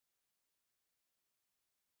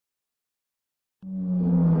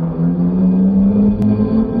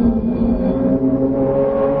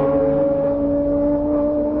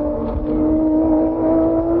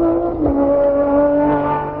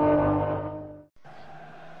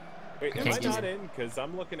Wait, am I not in? Because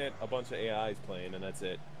I'm looking at a bunch of AIs playing, and that's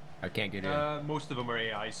it. I can't get in. Most of them are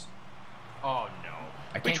AIs. Oh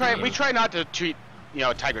no. We try not to treat, you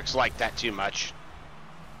know, Tigrex like that too much.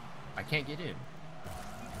 I can't get in.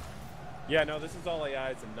 Yeah, no, this is all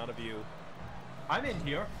AIs and none of you. I'm in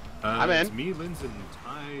here. I'm in. It's me, Linz, and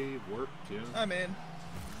Ty Warped, yeah. I'm in.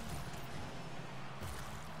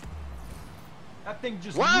 That thing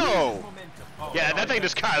just Whoa! loses momentum. Oh, Yeah, that thing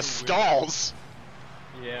just kind of stalls.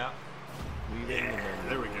 Yeah. Yeah,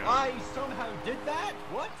 there we go. I somehow did that?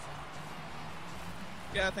 What?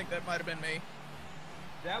 Yeah, I think that might have been me.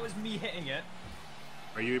 That was me hitting it.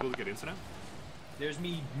 Are you able to get into that? There's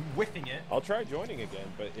me whiffing it. I'll try joining again,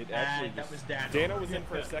 but it actually that was Dano. Dano was in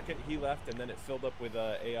for a second, he left, and then it filled up with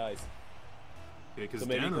AIs. Yeah, So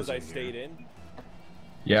maybe because I stayed in?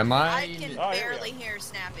 Yeah, I can barely hear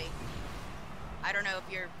Snappy. I don't know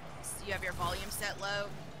if you have your volume set low.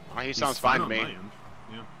 Oh, he sounds fine to me.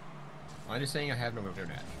 Yeah. I'm just saying I have no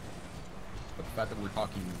internet. But the fact that we're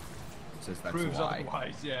talking says that's Proves why.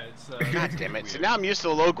 otherwise. Yeah, it's. God damn it! So now I'm used to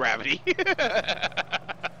the low gravity.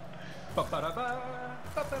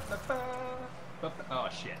 Oh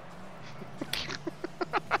shit.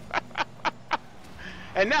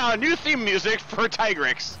 And now new theme music for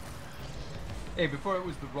Tigrex. Hey, before it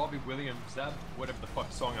was the Robbie Williams, that whatever the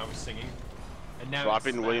fuck song I was singing. And now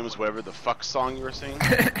Robin Williams, whatever the fuck song you were singing.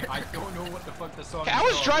 I don't know what the fuck the song is. I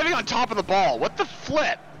was driving on top of the ball. What the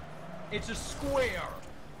flip? It's a square.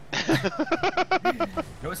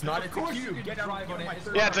 No, it's not. It's a cube. Get drive on it.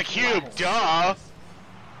 Yeah, it's a cube. Duh.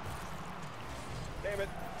 Damn it.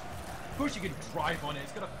 Of course you can drive on it.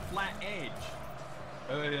 It's got a flat edge.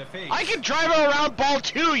 Face. I can drive around ball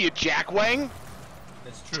too, you jackwang.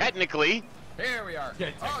 That's true. Technically. Here we are. Yeah,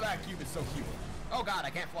 oh, that cube is so cute. Oh god, I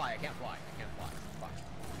can't fly. I can't fly. I can't fly. Fuck.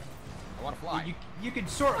 I want to fly. Well, you can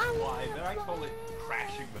sort of fly, but I call it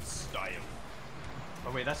crashing with style.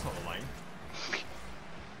 Oh wait, that's not a line.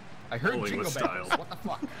 I heard Bowling jingle with bells. style. What the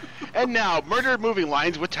fuck? And now, murdered moving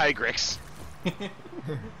lines with Tigrex.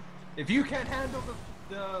 If you can't handle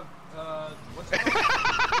the what's it called?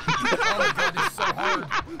 Oh my god, this is so hard.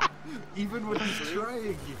 Even when he's trying,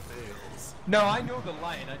 he fails. No, I know the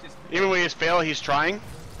line. I just Even when he's fail, he's trying.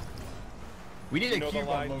 We need You a know the cube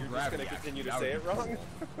line, on low you're just gravity. gonna continue actually. to say That it would be wrong?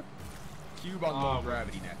 cool. Cube on low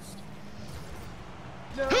gravity next.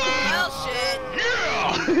 no. Well, shit.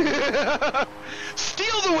 Yeah!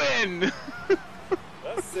 Steal the win!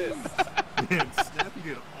 Assist. Man, Snappy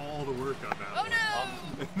did all the work on that Oh one. no!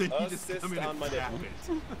 And then you just Assist come in on and my tap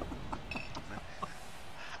nipple. it.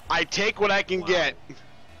 I take what I can get.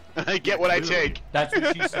 I get what I take. That's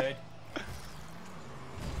what she said.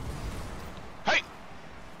 Hey!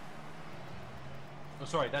 Oh,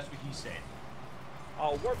 sorry, that's what he said.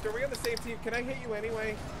 Oh, Warped, are we on the same team? Can I hit you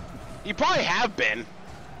anyway? You probably have been.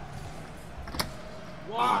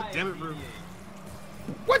 Why? damn it, Rube.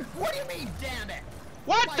 What do you mean, damn it?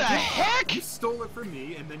 What my the God. heck? You stole it from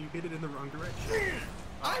me, and then you hit it in the wrong direction.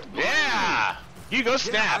 Yeah! You go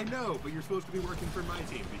snap. Yeah, I know, but you're supposed to be working for my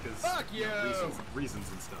team because Fuck you! reasons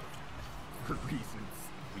and stuff. For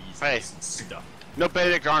reasons. Hey. Stuff. No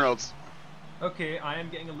Benedict Arnolds. Okay, I am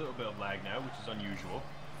getting a little bit of lag now, which is unusual.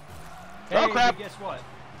 Oh, Hey, crap. Guess what?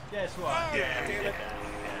 Guess what? Yeah, damn it.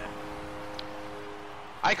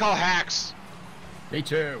 I call hacks. Me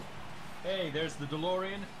too. Hey, there's the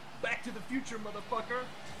DeLorean. Back to the future, motherfucker.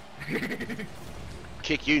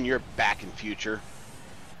 Kick you in your back in future.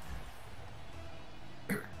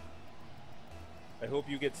 I hope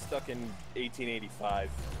you get stuck in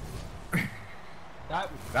 1885.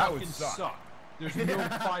 That would That fucking would suck. There's no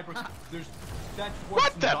fiber. That's What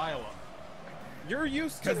worse the- than dial-up. You're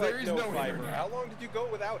used to 'Cause there like is no no fiber. internet. How long did you go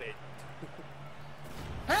without it?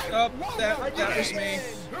 Oh, that was me.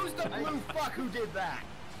 Who's the blue fuck who did that?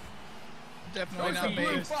 Definitely Who's the not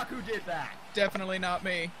blue me. fuck who did that? Definitely not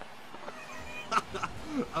me.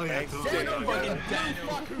 Oh yeah, Thanks. totally. Dano, Yeah. fucking Dano.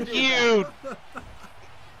 Fuck who did You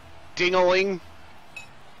dingling.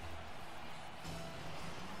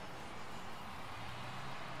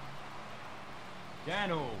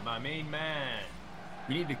 Dano, my main man.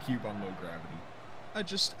 We need a cube on low gravity.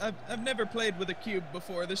 I've never played with a cube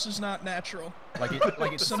before. This is not natural. Like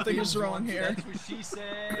it's Something is wrong here. That's what she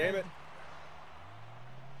said. Damn it.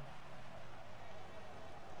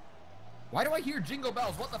 Why do I hear jingle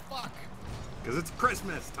bells? What the fuck? Because it's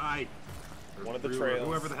Christmas, Ty. Or One of the Rue, or trails.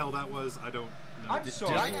 Whoever the hell that was, I don't know. I'm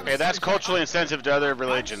sorry. Hey, that's culturally insensitive to other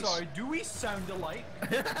religions. I'm sorry, do we sound alike?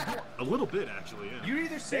 A little bit, actually, yeah. You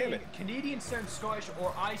either say it. Canadian sounds Scottish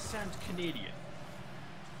or I sound Canadian.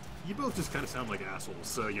 You both just kind of sound like assholes,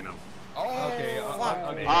 so you know. Oh, Okay,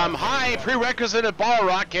 Okay. Hi, prerequisite of ball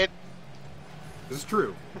rocket. This is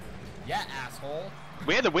true. Yeah, asshole.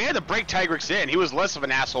 We had to break Tigrex in. He was less of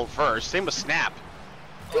an asshole first. Same with Snap.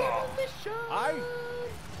 I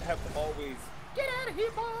have always Get out of here,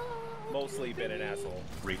 boy. mostly been an asshole.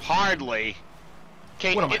 Hardly.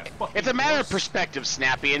 Okay, What am I, fucking it's a matter of gross? perspective,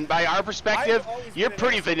 Snappy, and by our perspective, I've always you're been an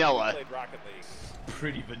pretty asshole when vanilla. I played Rocket League.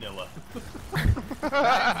 Pretty vanilla.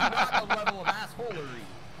 That is not a level of assholery.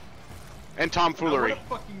 And I tomfoolery. want to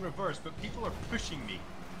fucking reverse, but people are pushing me.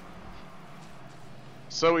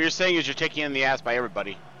 So what you're saying is you're taking in the ass by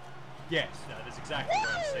everybody. Yes, that is exactly what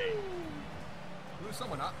I'm saying. Blew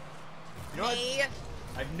someone up. You know what? Me.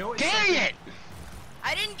 I've noticed. Dang something- it!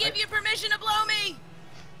 I didn't give you permission to blow me.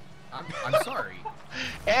 I'm sorry.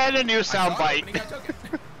 And a new I saw it soundbite. opening, I took it.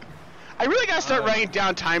 I really gotta start writing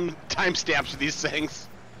down timestamps for these things.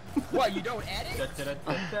 What, you don't edit?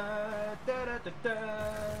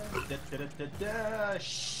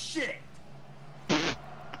 Shit!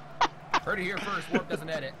 Heard it here first, Warp doesn't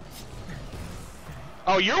edit.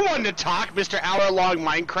 Oh, you're one to talk, Mr. Hour-Long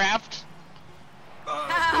Minecraft.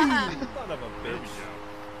 Son of a bitch.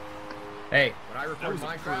 Hey, when I That record was a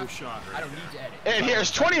pro Minecraft, shot right I don't there. need to edit. And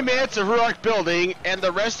here's 20 minutes of Ruark building, and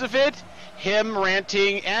the rest of it, him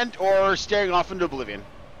ranting and or staring off into oblivion.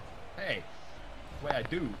 Hey, the way I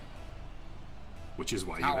do. Which is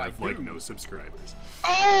why you How I have like do. no subscribers. Oh!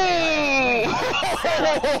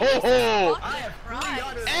 I have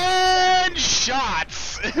Right. And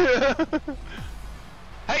shots! Hey,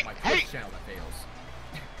 my hey, Twitch channel that fails.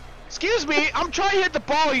 excuse me, I'm trying to hit the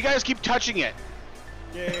ball, you guys keep touching it.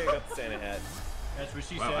 Yay, got the Santa hat. That's what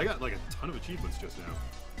she Wow, said. I got like a ton of achievements just now.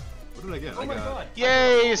 What did I get? Oh I my got god.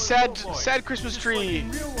 Yay, Oh, sad boy. sad Christmas This is like tree.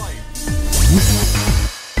 in real life.